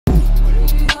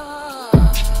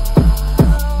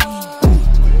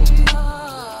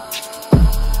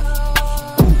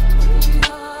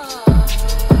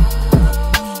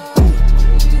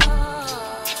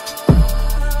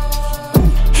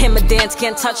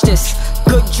can't touch this.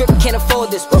 Good drip, can't afford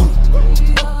this. Good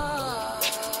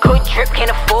drip,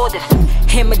 can't afford this.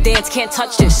 Hammer dance, can't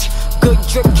touch this. Good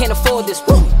drip, can't afford this.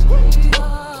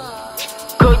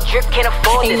 Good drip, can't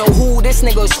afford this. Ain't no who this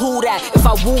nigga is who that. If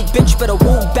I woo, bitch, better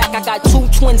woo back. I got 2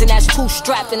 twins and that's 2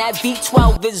 strapped. And that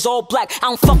V12 is all black. I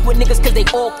don't fuck with niggas cause they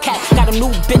all cat. Got a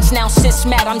new bitch now, sis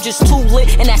mad. I'm just too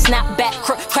lit and that's not bad.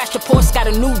 Crashed the Porsche, got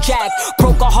a new Jag.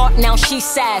 Broke her heart, now she's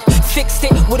sad. Fixed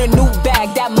it with a new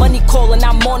bag. That money calling,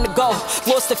 I'm on the go.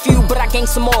 Lost a few, but I gained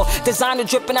some more. Designer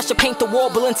dripping, I should paint the wall.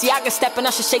 Balenciaga stepping,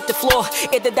 I should shake the floor.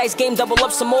 Hit the dice game, double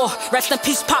up some more. Rest in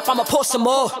peace, pop, I'ma pour some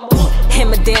more.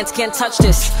 Hammer dance, can't touch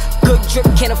this. Good drip,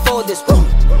 can't afford this. Good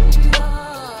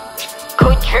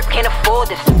drip, can't afford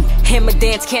this. Hammer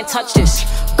dance, can't touch this.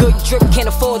 Good drip, can't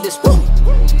afford this.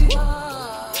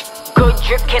 Good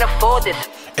drip, can't afford this.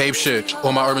 Ape shit,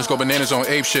 all my urbans go bananas on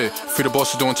ape shit. Free the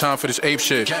bosses doing time for this ape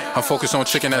shit. I'm focused on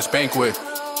chicken that's banquet.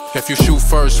 If you shoot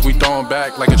first, we throwing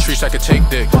back like a tree that could take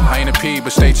dick. I ain't a P,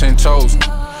 but stay 10 toes.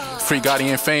 Free Gotti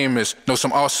and famous. Know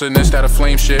some awesomeness that a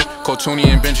flame shit. Call Toonie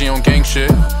and Benji on gang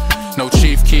shit. No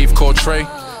Chief Keef, call Trey.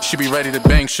 She be ready to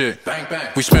bang shit. Bang, bang.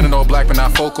 We spinning all black, but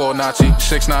not folk or Nazi.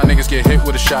 6'9" niggas get hit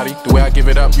with a shotty. The way I give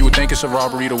it up, you would think it's a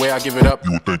robbery. The way I give it up,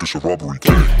 you would think it's a robbery.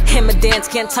 Hammer dance,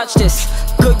 can't touch this.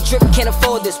 Good drip, can't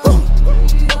afford this.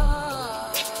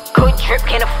 Good drip,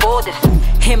 can't afford this.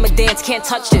 Hammer dance, can't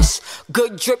touch this.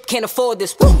 Good drip, can't afford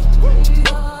this.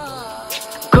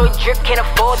 Good drip, can't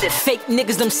afford this. Fake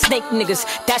niggas, them snake niggas.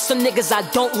 That's some niggas I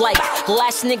don't like.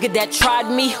 Last nigga that tried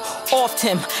me, offed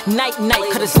him. Night,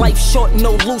 cut his life short,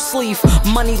 no loose sleeve.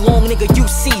 Money long, nigga, you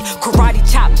see. Karate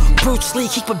chop, Bruce Lee.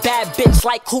 Keep a bad bitch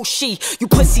like who she. You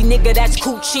pussy nigga, that's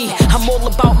coochie. I'm all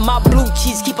about my blue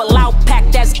cheese. Keep a loud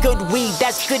pack, that's good weed.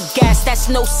 That's good gas, that's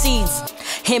no seeds.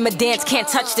 Hammer dance, can't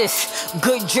touch this.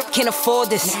 Good drip, can't afford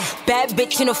this. Bad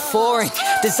bitch in a foreign.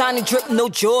 Designer drip, no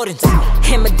Jordans.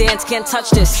 Hammer dance, can't touch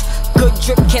this. Good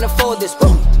drip, can't afford this.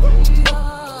 Good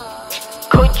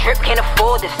drip, can't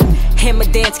afford this. Hammer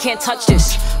dance, can't touch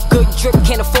this. Good drip,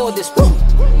 can't afford this.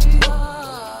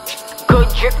 Good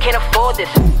drip, can't afford this.